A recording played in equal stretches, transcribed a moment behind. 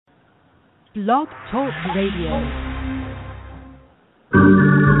Blog Talk Radio.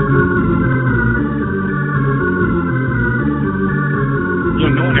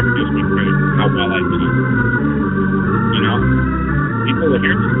 No one ever gives me credit for how well I do. You know? People will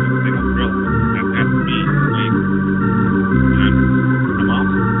hear things and they don't realize that's me. Like, I'm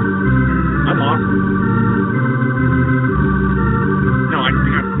awesome. I'm awesome. No, I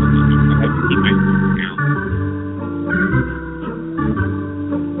think I'm I have to keep my down.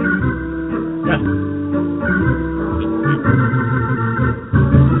 Yeah.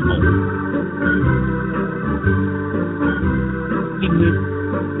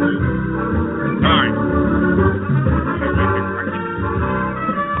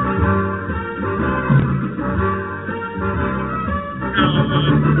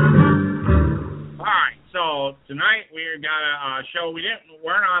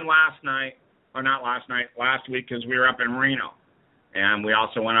 Last week because we were up in Reno, and we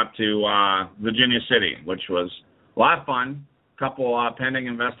also went up to Virginia City, which was a lot of fun. A couple pending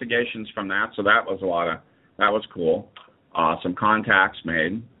investigations from that, so that was cool. Some contacts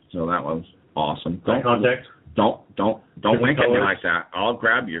made, so that was awesome. Don't wink at me like that. I'll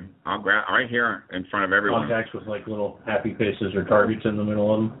grab you. I'll grab right here in front of everyone. Contacts with like little happy faces or targets in the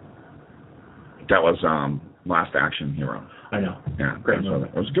middle of them. That was Last Action Hero. I know. Yeah, great. It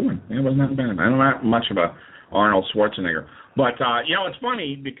was a good one. It wasn't that bad. I don't know much about Arnold Schwarzenegger. But, it's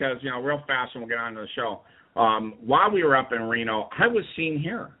funny because, real fast, and we'll get on to the show. While we were up in Reno, I was seen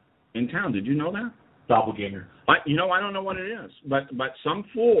here in town. Did you know that? Doppelganger. I don't know what it is. But some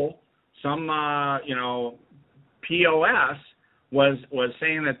fool, some, POS was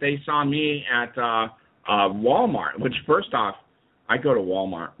saying that they saw me at Walmart, which, first off, I go to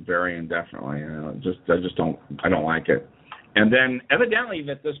Walmart very indefinitely. I don't like it. And then evidently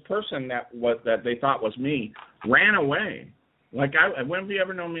that this person that they thought was me ran away. Like when have you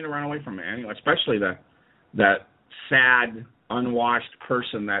ever known me to run away from anyone? Especially that sad, unwashed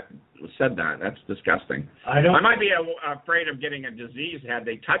person that said that. That's disgusting. I might be afraid of getting a disease had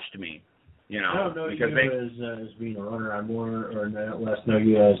they touched me. I don't know you as being a runner. I more or less know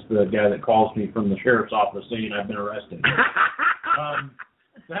you as the guy that calls me from the sheriff's office saying I've been arrested.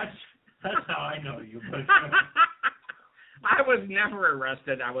 That's how I know you. But I was never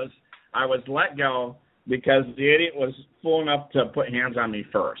arrested. I was let go because the idiot was fool enough to put hands on me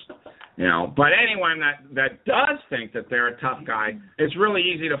first. But anyone that does think that they're a tough guy, it's really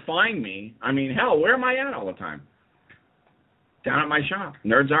easy to find me. I mean, hell, where am I at all the time? Down at my shop.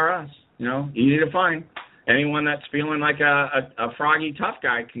 Nerds Are Us. Easy to find. Anyone that's feeling like a froggy tough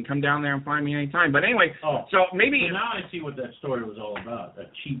guy can come down there and find me anytime. But anyway, so maybe... So now I see what that story was all about, a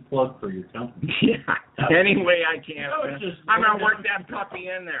cheap plug for your company. Yeah, any way I can. I'm going to work that puppy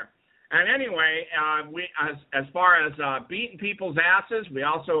in there. And anyway, we as far as beating people's asses, we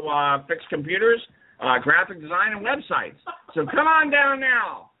also fix computers, graphic design, and websites. So come on down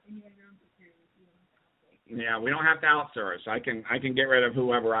now. Yeah, we don't have to outsource. I can get rid of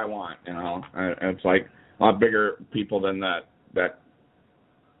whoever I want, It's like a lot bigger people than that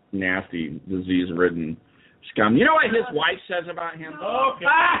nasty, disease-ridden scum. You know what his wife says about him? Okay.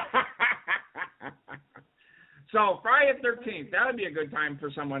 So, Friday the 13th, that would be a good time for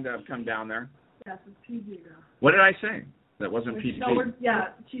someone to come down there. Yes, it's PG, girl. What did I say? That wasn't PG. No,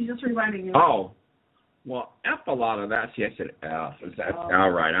 she's just reminding you. Oh. Well, F a lot of that. See, I said F. Is that all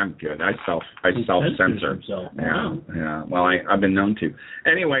right? I'm good. I self-censor. Yeah. Well, I've been known to.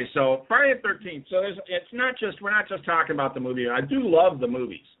 Anyway, so Friday the 13th. So we're not just talking about the movie. I do love the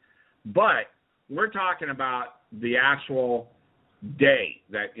movies, but we're talking about the actual day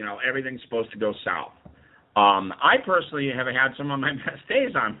that everything's supposed to go south. I personally have had some of my best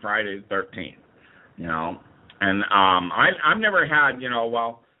days on Friday the 13th. And I've never had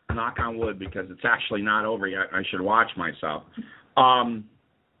knock on wood because it's actually not over yet. I should watch myself.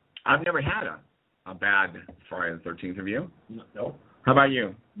 I've never had a bad Friday the 13th. Have you? No. How about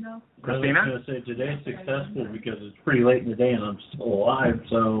you? No. Christina? I was going to say today's successful because it's pretty late in the day and I'm still alive.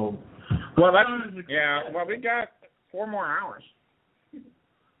 So. Well, Well, we got 4 more hours.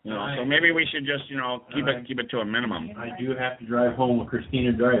 So maybe we should just keep it to a minimum. I do have to drive home with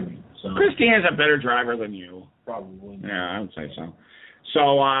Christina driving. So. Christina's a better driver than you. Probably. Yeah, I would say so.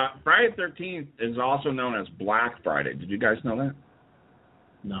 So Friday the 13th is also known as Black Friday. Did you guys know that?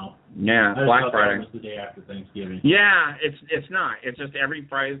 No. Yeah, Black Friday. That was the day after Thanksgiving. Yeah, it's not. It's just every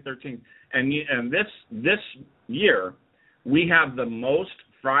Friday the 13th. And this year we have the most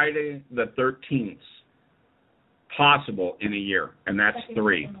Friday the 13th possible in a year, and that's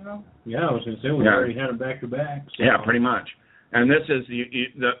 3. Yeah, I was going to say we already had them back to back. So. Yeah, pretty much. And this is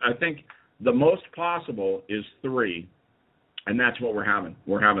I think the most possible is 3. And that's what we're having.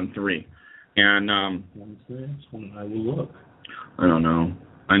 We're having 3. And when's the next one? I will look. I don't know.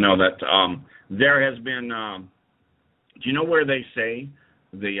 I know that there has been. Do you know where they say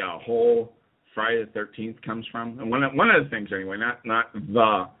the whole Friday the 13th comes from? And one of the things, anyway, not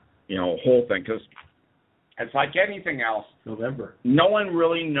the whole thing, because it's like anything else. November. No one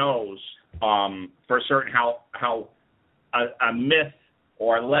really knows for certain how a myth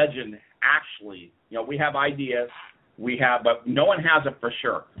or a legend actually. We have ideas. But no one has it for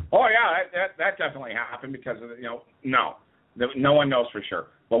sure. Oh yeah, that definitely happened because of no one knows for sure.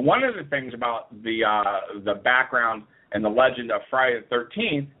 But one of the things about the background and the legend of Friday the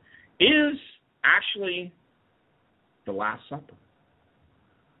 13th is actually the Last Supper.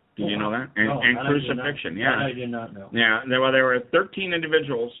 Did you know that? And crucifixion. I did not know. Yeah, there were 13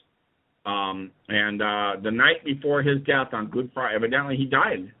 individuals, and the night before his death on Good Friday, evidently he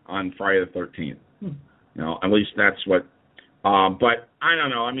died on Friday the 13th. At least that's what. But I don't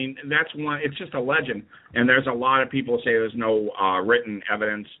know. I mean, that's one. It's just a legend, and there's a lot of people say there's no written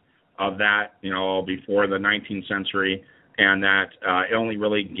evidence of that. Before the 19th century, and that it only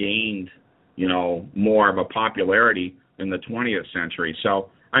really gained, more of a popularity in the 20th century. So,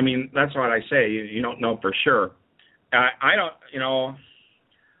 I mean, that's what I say. You don't know for sure. I don't.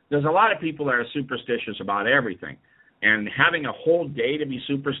 There's a lot of people that are superstitious about everything, and having a whole day to be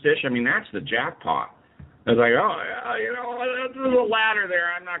superstitious. I mean, that's the jackpot. It's like, there's a little ladder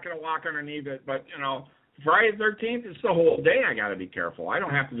there. I'm not going to walk underneath it. But, Friday the 13th, it's the whole day I got to be careful. I don't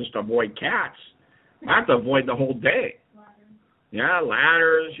have to just avoid cats. I have to avoid the whole day. Ladders. Yeah,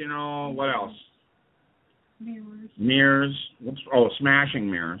 ladders, what else? Mirrors. Smashing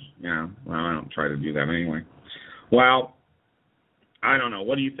mirrors. Yeah, well, I don't try to do that anyway. Well, I don't know.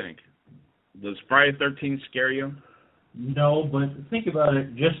 What do you think? Does Friday the 13th scare you? No, but think about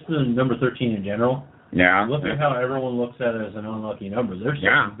it, just the number 13 in general. Yeah. Look at how everyone looks at it as an unlucky number. There's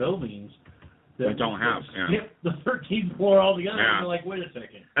certain buildings that don't have. Skip the 13th floor altogether. Yeah. And you're like, wait a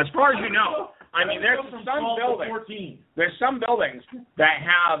second. As far as you know, I mean, there's some buildings. There's some buildings that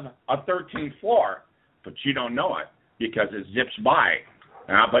have a 13th floor, but you don't know it because it zips by.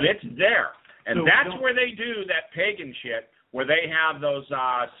 But it's there, and so that's where they do that pagan shit, where they have those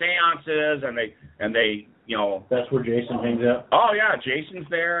seances, and they. That's where Jason hangs out? Oh, yeah, Jason's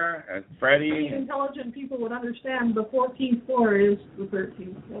there, and Freddie. The intelligent people would understand the 14th floor is the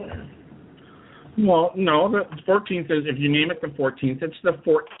 13th floor. Well, no, the 14th is, if you name it the 14th, it's the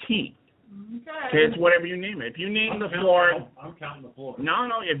 14th. Okay, it's whatever you name it. If you name the floor. I'm counting the floor. No,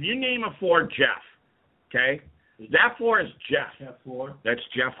 if you name a floor Jeff, okay, that floor is Jeff. Jeff floor? That's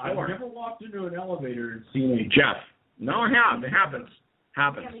Jeff floor. I've never walked into an elevator and seen a Jeff. No, I have. It happens.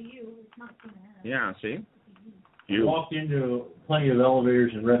 Yeah, see? I walked into plenty of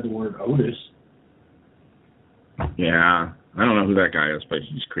elevators and read the word Otis. Yeah, I don't know who that guy is, but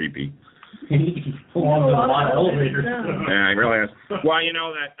he's creepy. He belongs in a lot of elevators. Yeah, he really is. Well, you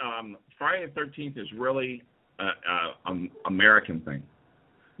know that Friday the 13th is really an American thing.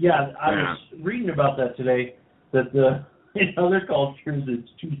 Yeah, I was reading about that today, that in other cultures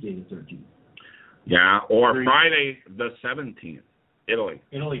it's Tuesday the 13th. Yeah, or Friday the 17th. Italy.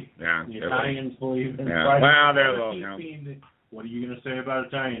 Yeah. The Italians believe in Friday. Well, they're What are you going to say about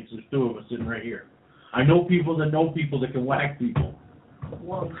Italians? There's two of us sitting right here. I know people that can whack people.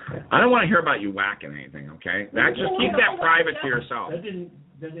 I don't want to hear about you whacking anything, okay? Just keep that private to yourself. That didn't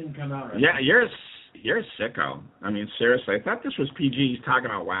come out right. Yeah, you're a sicko. I mean, seriously. I thought this was PG. He's talking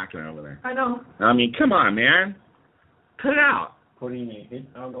about whacking over there. I know. I mean, come on, man. Cut it out. Putting a hit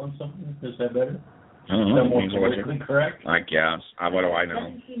out on something? Is that better? I don't know. More politically correct? I guess. What do I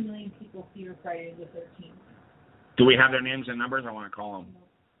know? 17 million people fear Friday the 13th. Do we have their names and numbers? I want to call them.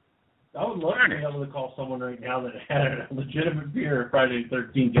 I would love to be able to call someone right now that had a legitimate fear of Friday the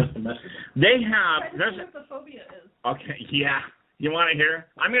 13th just to mess with them. They have. Triskaidekaphobia is. Okay. Yeah. You want to hear?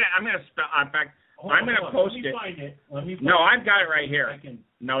 I'm gonna spell. In fact, I'm gonna post it. Let me find it. No, I've got it right here.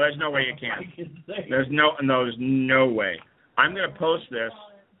 No, there's no way you can. There's no way. I'm gonna post this.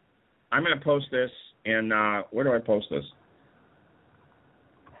 And where do I post this?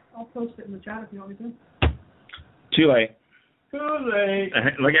 I'll post it in the chat if you want me to. Too late. Too late.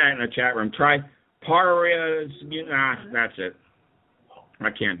 Look at it in the chat room. Try Parias. That's it.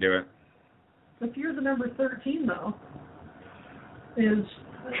 I can't do it. The fear the number 13, though, is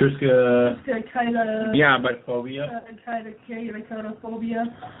Triskaidekaphobia. Yeah, but Triskaidekaphobia.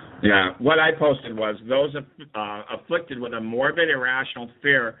 Yeah, what I posted was those afflicted with a morbid, irrational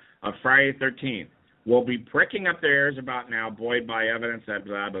fear of Friday the 13th will be pricking up their ears about now, buoyed by evidence that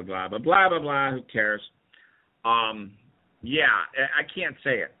blah, blah, blah, blah, blah, blah, blah, who cares? Yeah, I can't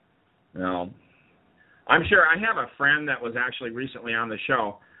say it. No. I'm sure I have a friend that was actually recently on the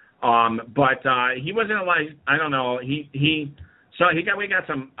show But he wasn't like, I don't know, we got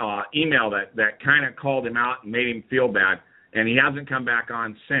some email that kind of called him out and made him feel bad, and he hasn't come back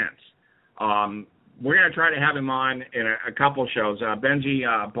on since. We're going to try to have him on in a couple shows,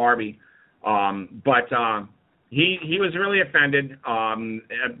 Benji, Barbie, but he was really offended.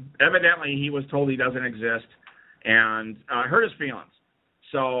 Evidently, he was told he doesn't exist, and hurt his feelings.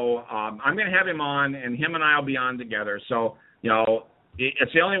 So I'm going to have him on, and him and I will be on together. So, you know,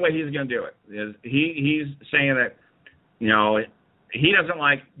 it's the only way he's going to do it. Is he's saying that, you know, he doesn't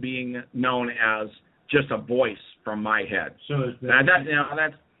like being known as just a voice from my head. So is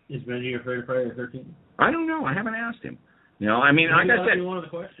Benji afraid of Friday the 13th? I don't know. I haven't asked him. You know, I mean, like I said, one of the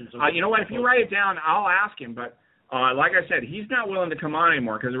questions. You know what? If you write it down, I'll ask him. But like I said, he's not willing to come on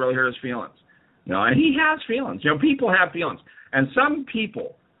anymore because it really hurt his feelings. You know, and he has feelings. You know, people have feelings. And some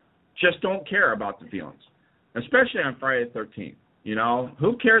people just don't care about the feelings, especially on Friday the 13th. You know,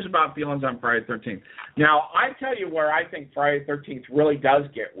 who cares about feelings on Friday the 13th? Now, I tell you where I think Friday the 13th really does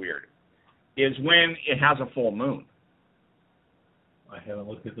get weird is when it has a full moon. I haven't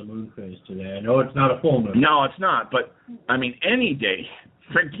looked at the moon phase today. I know it's not a full moon. No, it's not. But, I mean, any day,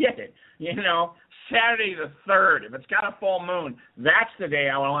 forget it. You know, Saturday the 3rd, if it's got a full moon, that's the day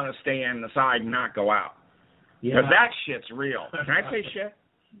I want to stay inside and not go out. Yeah. Because that shit's real. Can I say shit?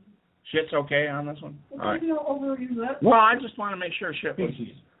 Shit's okay on this one? Well, All right. you don't overuse that. Well, I just want to make sure shit was...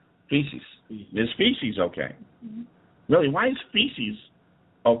 Feces. Is feces okay? Mm-hmm. Really, why is feces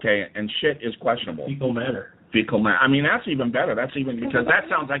okay and shit is questionable? Fecal matter. Fecal matter. I mean, that's even better. That's even... Because that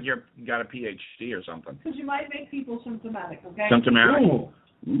sounds like you got a PhD or something. Because you might make people symptomatic, okay? Symptomatic?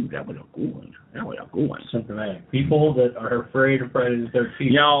 Ooh, that was a good one. That was a good one. Symptomatic. People that are afraid of Friday the 13th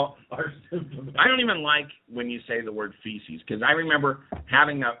you know, are symptomatic. I don't even like when you say the word feces, because I remember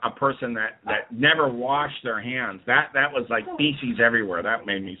having a person that never washed their hands. That was like feces everywhere. That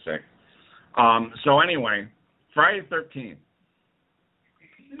made me sick. So anyway, Friday the 13th.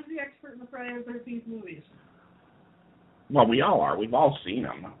 Who's the expert in the Friday the 13th movies? Well, we all are. We've all seen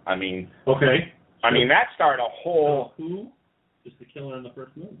them. I mean, okay. I mean, that started a whole... Who is the killer in the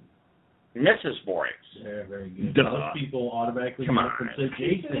first movie? Mrs. Voorhees. Yeah, very good. Duh. Most people automatically Come on. say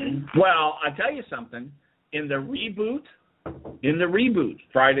Jason. Well, I'll tell you something. In the reboot,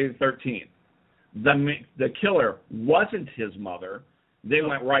 Friday the 13th, the killer wasn't his mother. They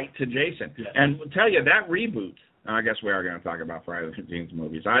went right to Jason. Yes. And I'll tell you, that reboot, I guess we are going to talk about Friday the 13th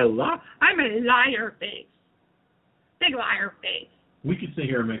movies. I'm a liar face. Big liar face. We could sit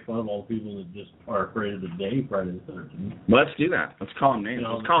here and make fun of all the people that just are afraid of the day Friday the 13th. Let's do that. Let's call them names.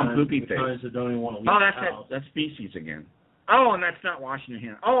 Let's call them poopy face. That don't even want to leave that's the house. that's feces again. Oh, and that's not washing your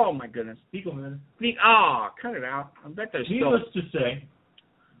hands. Oh, my goodness. Fecal matter. Oh, cut it out. I bet there's still Needless to say.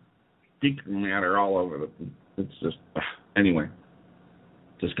 fecal matter all over it's just, anyway.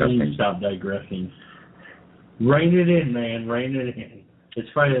 Disgusting. Please stop digressing. Rein it in, man. Rein it in. It's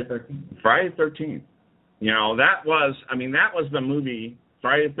Friday the 13th. Friday the 13th. You know, that was the movie,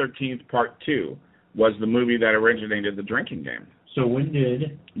 Friday the 13th Part 2, was the movie that originated the drinking game. So when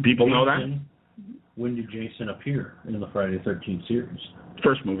did... People know that? When did Jason appear in the Friday the 13th series?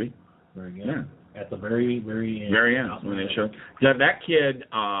 First movie. Very good. Yeah. At the very, very end. Very end, when they showed. That kid,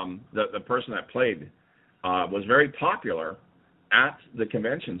 the person that played, was very popular at the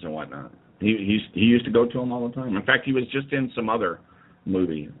conventions and whatnot. He used to go to them all the time. In fact, he was just in some other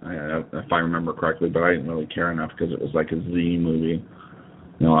movie, if I remember correctly, but I didn't really care enough because it was like a Z movie.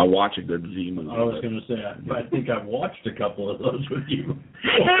 You know, I watch a good Z movie. I was going to say, I think I've watched a couple of those with you.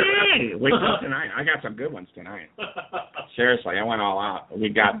 Hey, wait till tonight. I got some good ones tonight. Seriously, I went all out. We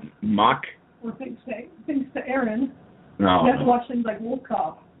got Muck. Or thanks to Aaron. No. You have to watch things like Wolf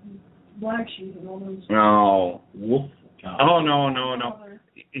Cop, Black Sheep, and all those. No. Wolf Cop. Oh, no.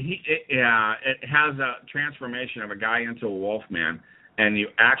 It has a transformation of a guy into a wolf man, and you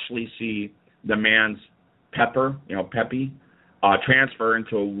actually see the man's Peppy, transfer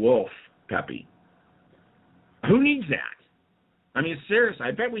into a wolf Peppy. Who needs that? I mean, seriously,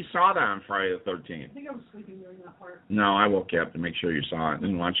 I bet we saw that on Friday the 13th. I think I was sleeping during that part. No, I woke you up to make sure you saw it.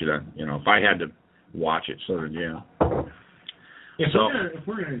 Didn't want you to, if I had to watch it, so did you. If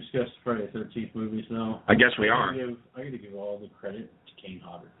we're going to discuss Friday the 13th movies now, I guess we are. I got to give all the credit to Kane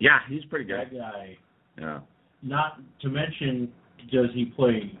Hodder. Yeah, he's pretty good. That guy. Yeah. Not to mention, does he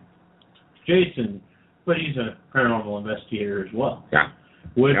play Jason, but he's a paranormal investigator as well. Yeah.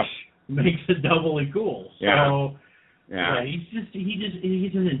 Which makes it doubly cool. Yeah. So,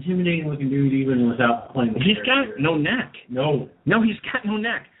 he's an intimidating looking dude even without playing the He's character. got no neck. No, he's got no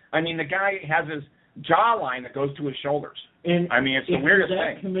neck. I mean, the guy has his jawline that goes to his shoulders. And I mean, it's the weirdest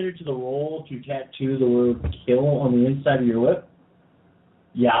that thing. Committed to the role to tattoo the word "kill" on the inside of your lip?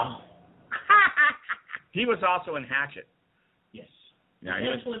 Yeah. He was also in Hatchet. Yes. Yeah, He's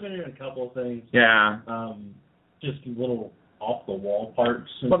actually been in a couple of things. Yeah. Just little off-the-wall parts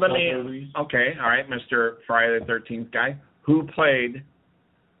in Well, some movies. Okay, all right, Mr. Friday the 13th guy. Who played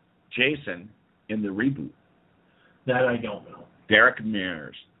Jason in the reboot? That I don't know. Derek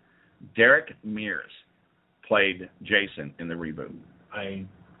Mears. Derek Mears played Jason in the reboot. I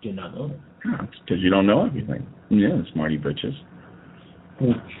did not know that. Because you don't know everything. Yeah, smarty bitches.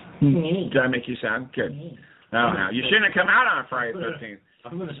 Did I make you sound good? No, no. You shouldn't have come out on Friday the 13th.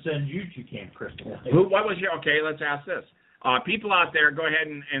 I'm going to send you to Camp Crystal. What was your... Okay, let's ask this. People out there, go ahead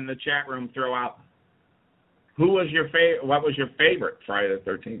and in the chat room throw out, what was your favorite Friday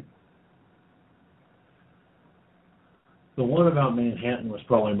the 13th? The one about Manhattan was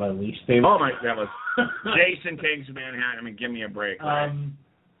probably my least favorite. Oh, that was Jason Takes Manhattan. I mean, give me a break. Right?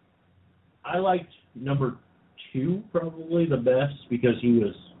 I liked number 2 probably the best because he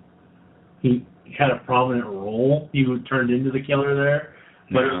had a prominent role. He turned into the killer there,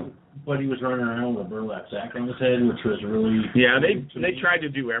 but he was running around with a burlap sack on his head, which was really they tried to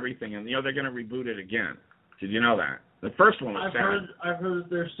do everything, and they're going to reboot it again. Did you know that? The first one was I've heard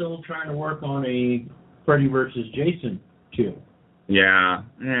they're still trying to work on a Freddy versus Jason 2. Yeah,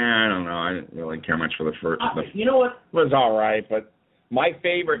 I don't know. I didn't really care much for the first. You know what? It was all right, but my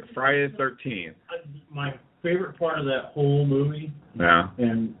favorite Friday the 13th. My favorite part of that whole movie. Yeah.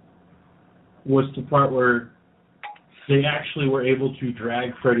 And was the part where they actually were able to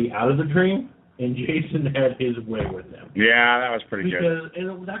drag Freddy out of the dream, and Jason had his way with them. Yeah, that was pretty good.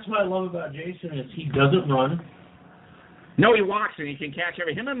 And that's what I love about Jason is he doesn't run. No, he walks and he can catch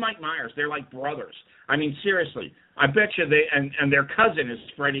everything. Him and Mike Myers, they're like brothers. I mean, seriously. I bet you and their cousin is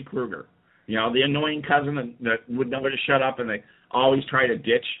Freddy Krueger. You know, the annoying cousin that would never shut up and they always try to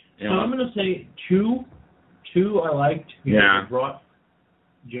ditch. You know. So I'm going to say two I liked because it brought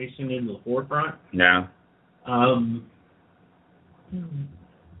Jason into the forefront. Yeah.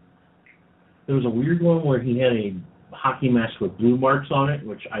 There was a weird one where he had a hockey mask with blue marks on it,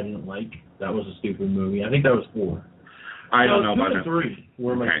 which I didn't like. That was a stupid movie. I think that was 4. I don't know about 2 and 3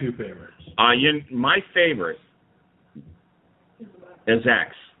 were my 2 favorites. My favorite is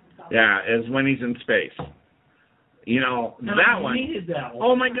X. Yeah, is when he's in space. You know, that one. I hated that one.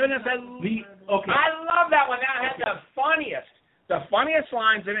 Oh, my goodness. I love that one. That had the funniest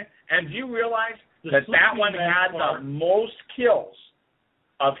lines in it. And do you realize that one had the most kills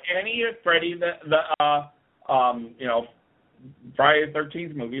of any of Freddy, Friday the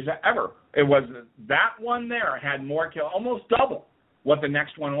 13th movies ever? It was that one there had more kills, almost double what the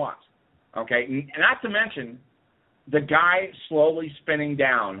next one was. Okay, not to mention the guy slowly spinning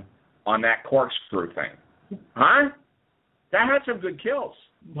down on that corkscrew thing. Huh? That had some good kills.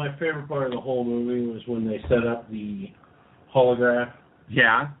 My favorite part of the whole movie was when they set up the holograph.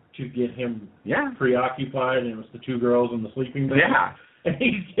 Yeah. To get him preoccupied, and it was the 2 girls in the sleeping bag. Yeah. And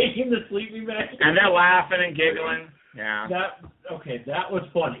he's taking the sleeping bag. And they're laughing and giggling. Yeah. That was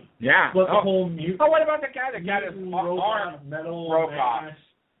funny. Yeah. But the whole mute. Oh, what about the guy that got his arm broke off?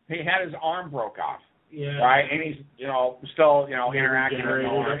 He had his arm broke off. Yeah. Right? And he's, still, interacting with the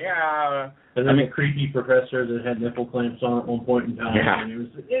arm. Yeah. And then a creepy professor that had nipple clamps on at one point in time. Yeah. And it was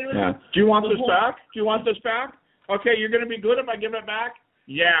Do you want this back? Do you want this back? Okay, you're going to be good if I give it back?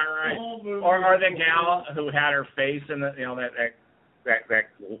 Yeah, right. Or the gal who had her face in the, that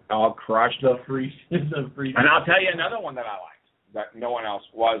all crushed. The freeze. And I'll tell you another one that I liked that no one else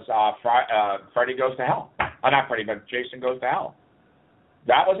was Freddy Goes to Hell. Not Freddy, but Jason Goes to Hell.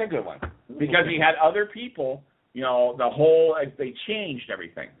 That was a good one because he had other people. They changed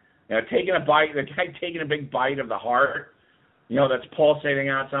everything. Taking a bite, the guy taking a big bite of the heart. That's pulsating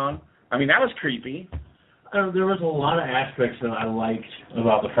on its own. I mean, that was creepy. There was a lot of aspects that I liked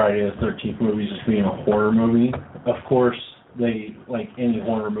about the Friday the 13th movies as being a horror movie. Of course, they, like any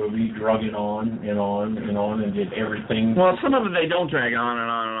horror movie, drug it on and on and on and did everything. Well, some of them they don't drag on and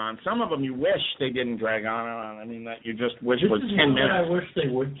on and on. Some of them you wish they didn't drag on and on. I mean, that you just wish was 10 minutes. I wish they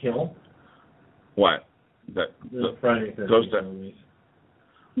would kill. What? The Friday the 13th movies.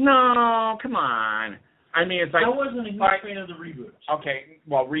 No, come on. I mean, it's like... I wasn't a huge fan of the reboots. Okay,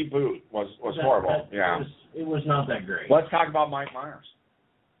 well, Reboot was horrible. It was not that great. Let's talk about Mike Myers.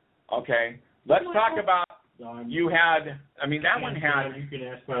 Okay, let's talk about... You had... I mean, that one had... You can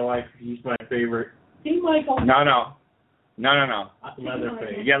ask my wife. He's my favorite. Hey, Michael. No.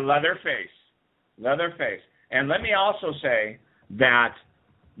 Leatherface. Yeah, Leatherface. And let me also say that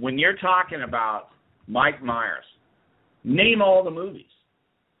when you're talking about Mike Myers, name all the movies.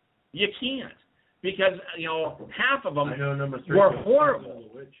 You can't. Because, half of them were horrible.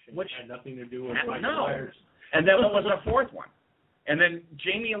 Which had nothing to do with Mike Myers. And then what was the fourth one? And then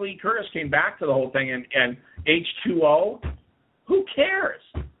Jamie Lee Curtis came back to the whole thing, and H2O, who cares?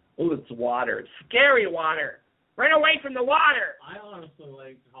 Oh, it's water. It's scary water. Run away from the water. I honestly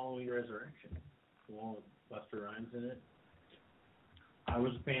like Halloween Resurrection, the one with Buster Rhymes in it. I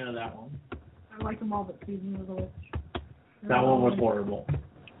was a fan of that one. I like them all but Season of the Witch. That one was horrible.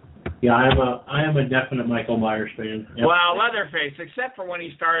 Yeah, I am a definite Michael Myers fan. Yep. Well, Leatherface, except for when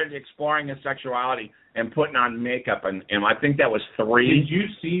he started exploring his sexuality and putting on makeup, and I think that was 3. Did you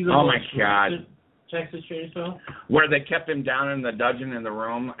see the Oh my God. Texas Chainsaw? Where they kept him down in the dungeon in the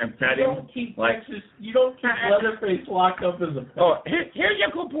room and fed him. You don't keep Leatherface locked up as a pet. Oh, here's your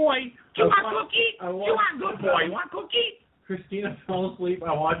good boy. Do you want cookie? You want good boy? You want cookie? Christina fell asleep.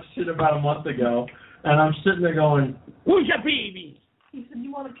 I watched it about a month ago, and I'm sitting there going, "Who's your baby?" He said,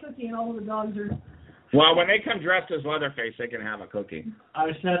 "You want a cookie?" And all the dogs are. Well, when they come dressed as Leatherface, they can have a cookie.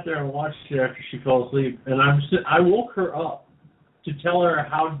 I sat there and watched it after she fell asleep, and I woke her up to tell her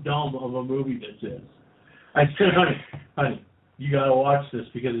how dumb of a movie this is. I said, honey, you gotta watch this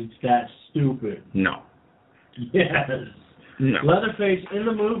because it's that stupid. No. Yes. No. Leatherface in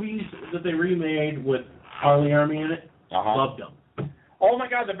the movies that they remade with Harley Army in it, loved them. Oh my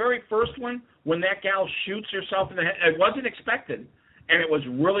God, the very first one, when that gal shoots herself in the head, it wasn't expected, and it was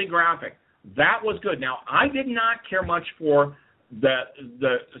really graphic. That was good. Now, I did not care much for the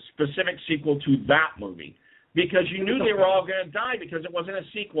specific sequel to that movie because you knew they were all going to die because it wasn't a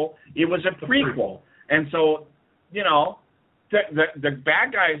sequel. It was a prequel. And so, you know, the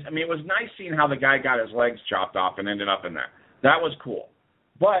bad guys, I mean, it was nice seeing how the guy got his legs chopped off and ended up in there. That was cool.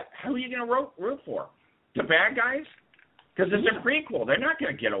 But who are you going to root for? The bad guys? Because it's a prequel. They're not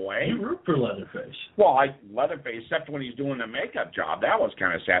going to get away. You root for Leatherface. Well, Leatherface, except when he's doing the makeup job. That was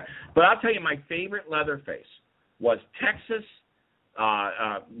kind of sad. But I'll tell you, my favorite Leatherface was Texas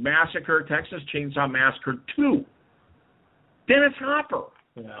Massacre, Texas Chainsaw Massacre 2. Dennis Hopper.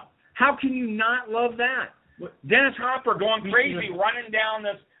 Yeah. How can you not love that? What? Dennis Hopper going crazy, running down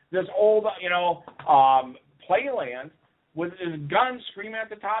this old, playland with his gun screaming at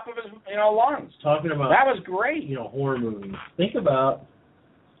the top of his, lungs. Talking about that was great. Horror movies. Think about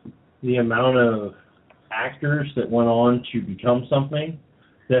the amount of actors that went on to become something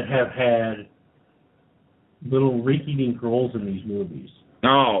that have had little rinky-dink roles in these movies.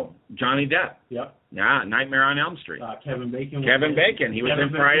 Oh, Johnny Depp. Yep. Yeah, Nightmare on Elm Street. Kevin Bacon. He was in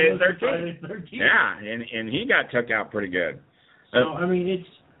Friday the 13th. Yeah, and he got took out pretty good. So I mean, it's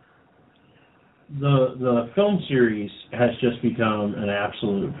the film series has just become an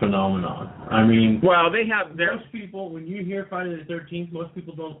absolute phenomenon. I mean, well, they have most people when you hear Friday the 13th, most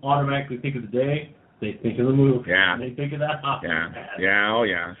people don't automatically think of the day. They think of the movie. Yeah. They think of that. Yeah. Oh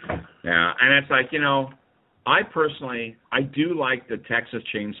yeah. Yeah, and it's like I do like the Texas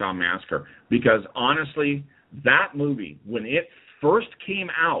Chainsaw Massacre because honestly, that movie when it first came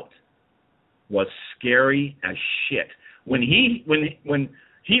out was scary as shit. When he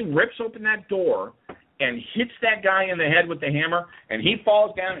rips open that door and hits that guy in the head with the hammer and he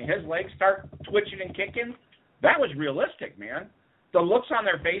falls down and his legs start twitching and kicking, that was realistic, man. The looks on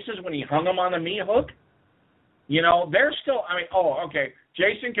their faces when he hung them on the meat hook, they're still, okay,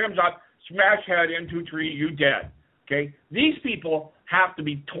 Jason comes up, smash head into tree, you dead. Okay? These people have to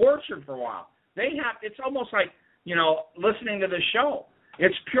be tortured for a while. It's almost like, listening to the show.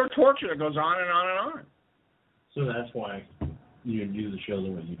 It's pure torture that goes on and on and on. So that's why you do the show the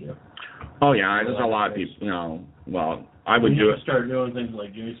way you do. Oh, yeah, there's a lot of people, I would do it. Start doing things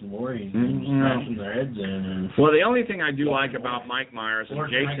like Jason Voorhees and just smashing their heads in. Well, the only thing I do like about Mike Myers and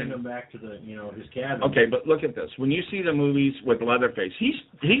Jason... them back to his cabin. Okay, but look at this. When you see the movies with Leatherface, he's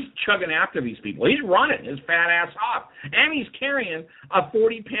chugging after these people. He's running his fat ass off. And he's carrying a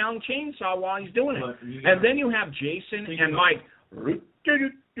 40-pound chainsaw while he's doing it. And then you have Jason and Mike...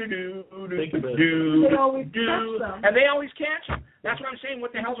 They always catch them. And they always catch him. That's what I'm saying.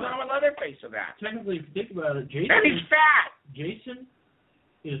 What the hell's wrong with Leatherface of that? Technically, if you think about it, Jason... And he's fat! Jason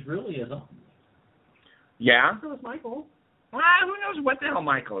is really a zombie. Yeah? So is Michael. Well, who knows what the hell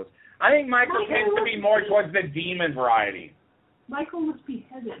Michael is? I think Michael tends to be more towards the demon variety. Michael was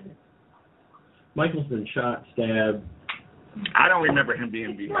beheaded. Michael's been shot, stabbed. I don't remember him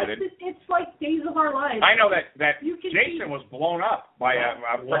being beheaded. It's like Days of Our Lives. I know that Jason was blown up by a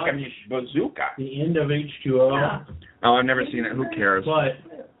freaking bazooka. The end of H2O. Yeah. Oh, I've never seen it. Who cares? But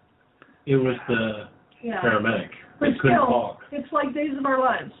it was the paramedic. But they couldn't talk. It's like Days of Our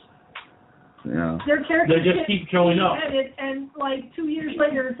Lives. Yeah. Their characters they just keep showing up. And like 2 years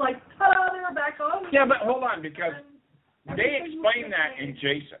later, it's like, ta-da, they're back on. Yeah, but hold on, because they explain that in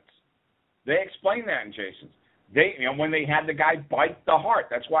Jason's. When they had the guy bite the heart,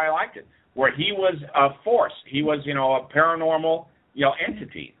 that's why I liked it. Where he was a force. He was, a paranormal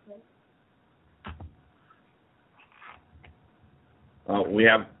entity. We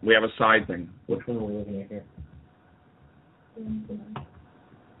have a side thing. Which one are we looking at here?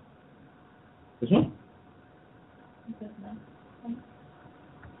 This one?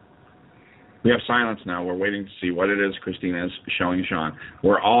 We have silence now. We're waiting to see what it is Christina is showing Sean.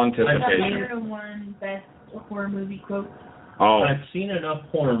 We're all anticipating. That's one best horror movie quote. Oh. I've seen enough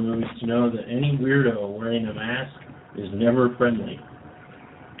horror movies to know that any weirdo wearing a mask is never friendly.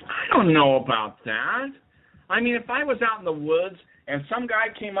 I don't know about that. I mean, if I was out in the woods and some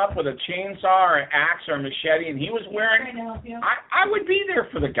guy came up with a chainsaw or an axe or a machete and he was wearing, I would be there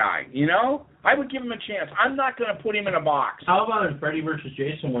for the guy, I would give him a chance. I'm not going to put him in a box. How about in Freddy vs.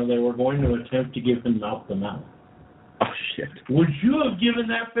 Jason where they were going to attempt to give him mouth to mouth? Oh, shit. Would you have given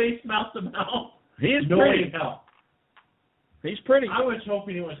that face mouth to mouth? He is no pretty. way hell. He's pretty. I was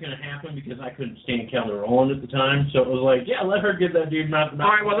hoping it was going to happen because I couldn't stand Kelly Rowland at the time, so it was like, yeah, let her give that dude mouth to mouth.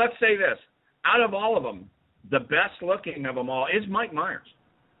 All right, well, let's say this. Out of all of them, the best looking of them all is Mike Myers.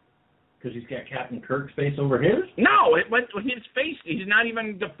 Because he's got Captain Kirk's face over his? No, his face, he's not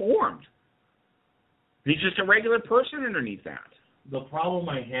even deformed. He's just a regular person underneath that. The problem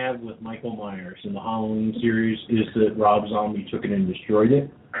I have with Michael Myers in the Halloween series is that Rob Zombie took it and destroyed it.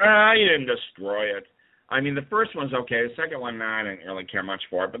 He didn't destroy it. I mean, the first one's okay. The second one, I didn't really care much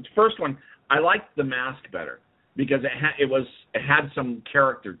for it. But the first one, I liked the mask better because it had some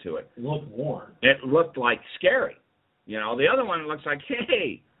character to it. It looked worn. It looked like scary. The other one looks like,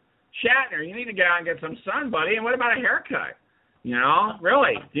 hey, Shatner, you need to get out and get some sun, buddy. And what about a haircut?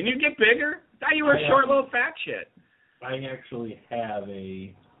 Really? Didn't you get bigger? I thought you were a short little fat shit. I actually have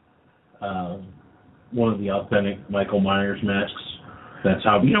one of the authentic Michael Myers masks. That's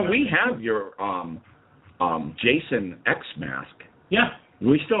how. We have your Jason X mask. Yeah.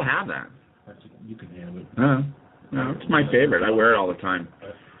 We still have that. You can have it. No, it's my favorite. I wear it all the time.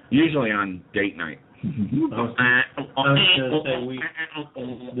 Usually on date night. I was going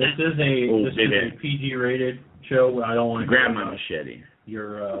to say this is a PG-rated show. I don't want to grab my machete.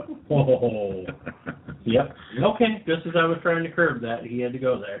 You're Yep. Okay. Just as I was trying to curb that, he had to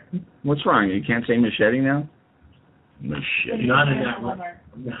go there. What's wrong? You can't say machete now? Machete. Not in that one.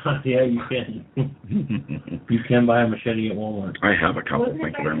 Yeah, you can. You can buy a machete at Walmart. I have a couple.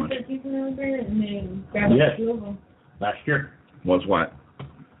 Thank you very much. Yes. Last year. Was what?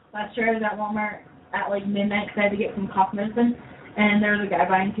 Last year I was at Walmart at like midnight because I had to get some cough medicine, and there was a guy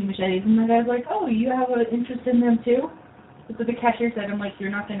buying 2 machetes, and the guy's like, "Oh, you have an interest in them too?" So the cashier said, "I'm like, you're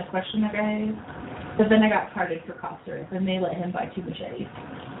not going to question the guy." But then I got carded for cough syrup, and they let him buy 2 machetes.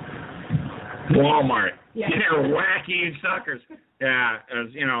 Walmart. Yeah. They're wacky suckers. Yeah,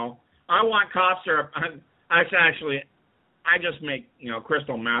 I want cough syrup. I just make,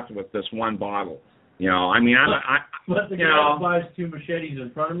 crystal meth with this one bottle. But the guy buys 2 machetes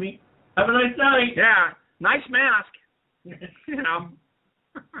in front of me. Have a nice night. Yeah, nice mask.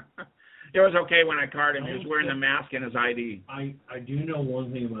 It was okay when I carded him. He was wearing the mask and his ID. I do know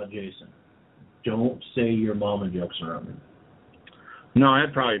one thing about Jason. Don't say your mama jokes around him. No,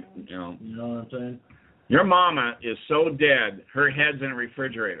 I'd probably, You know what I'm saying? Your mama is so dead, her head's in a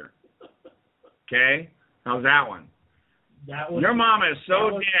refrigerator. Okay? How's that one? Your mama is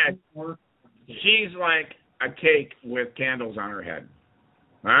so dead, she's like a cake with candles on her head.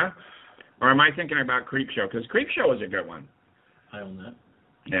 Huh? Or am I thinking about Creepshow? Because Creepshow was a good one. I own that.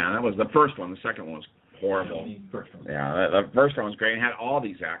 Yeah, that was the first one. The second one was horrible. Yeah, the first one was great. It had all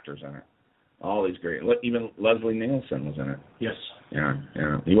these actors in it. All these great. Even Leslie Nielsen was in it. Yes. Yeah.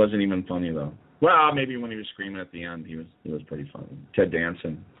 He wasn't even funny though. Well, maybe when he was screaming at the end, he was pretty funny. Ted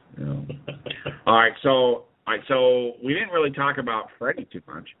Danson. All right, so we didn't really talk about Freddy too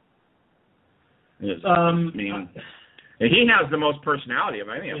much. He has the most personality of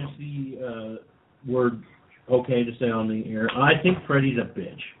any of them. Is the word okay to say on the air? I think Freddy's a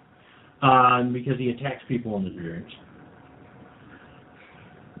bitch because he attacks people in the dreams.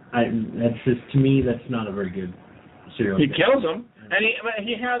 To me, that's not a very good serial killer. He kills them, and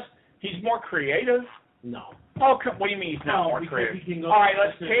he's more creative. No. Oh, what do you mean he's not more creative? All right,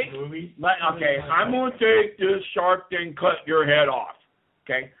 let's take. I'm going to take this sharp thing, cut your head off.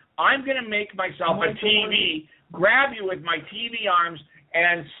 Okay, I'm going to make myself a TV, grab you with my TV arms,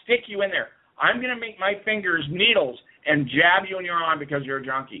 and stick you in there. I'm going to make my fingers needles and jab you in your arm because you're a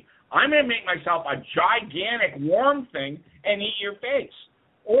junkie. I'm going to make myself a gigantic worm thing and eat your face.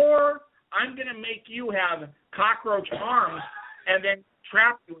 Or I'm going to make you have cockroach arms and then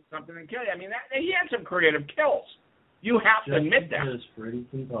trap you with something and kill you. I mean, he had some creative kills. You have to admit that. Just Freddy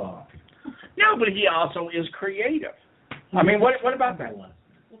can talk. No, but he also is creative. I mean, what about that?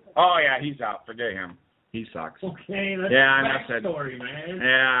 Oh, yeah, he's out. Forget him. He sucks. Okay, that's the backstory, man.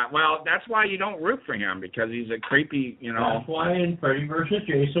 Yeah, well, that's why you don't root for him, because he's a creepy, That's why in Freddy vs.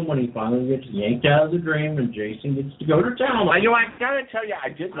 Jason, when he finally gets yanked out of the dream and Jason gets to go to town. I gotta tell you, I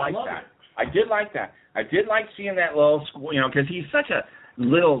did like that. I did like that. I did like seeing that little school, because he's such a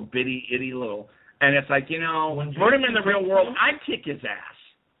little bitty, itty little, and it's like, put him in the real world, I'd kick his ass.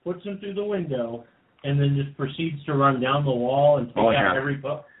 Puts him through the window, and then just proceeds to run down the wall and take out every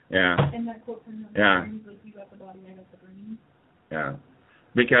book. Yeah. And that quote from the brains, like, you got the body, I got the brains. Yeah.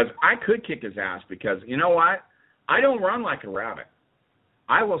 Because I could kick his ass, because you know what? I don't run like a rabbit.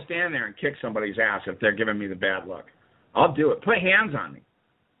 I will stand there and kick somebody's ass if they're giving me the bad look. I'll do it. Put hands on me.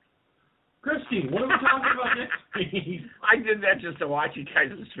 Christy, what are we talking about next week? I did that just to watch you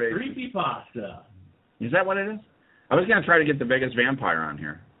guys' face. Creepypasta. Is that what it is? I was going to try to get the biggest vampire on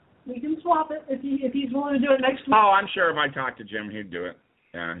here. We can swap it if he's willing to do it next week. Oh, I'm sure if I talked to Jim, he'd do it.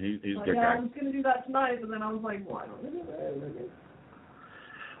 Yeah, he's a good guy. I was going to do that tonight, but then I was like, why don't we do that?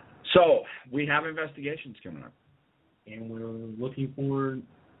 So, we have investigations coming up. And we're looking for...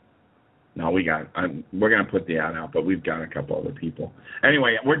 No, we're going to put the ad out, but we've got a couple other people.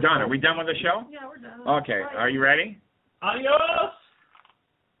 Anyway, we're done. Are we done with the show? Yeah, we're done. Okay, are you ready? Adios!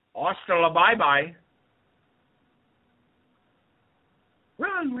 Hasta la bye-bye.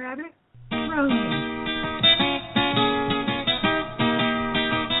 Run, rabbit. Run.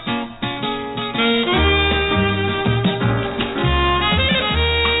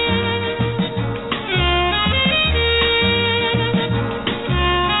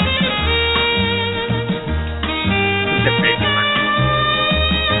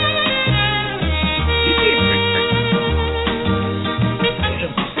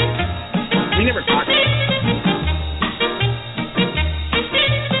 We never talked about it.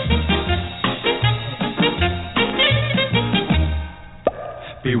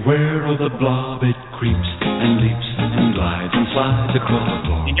 Beware of the blob, it creeps and leaps and glides and slides across the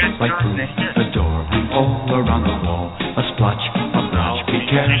floor. Like the door and all around the wall. A splotch, a blotch, be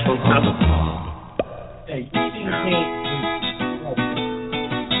careful of the blob.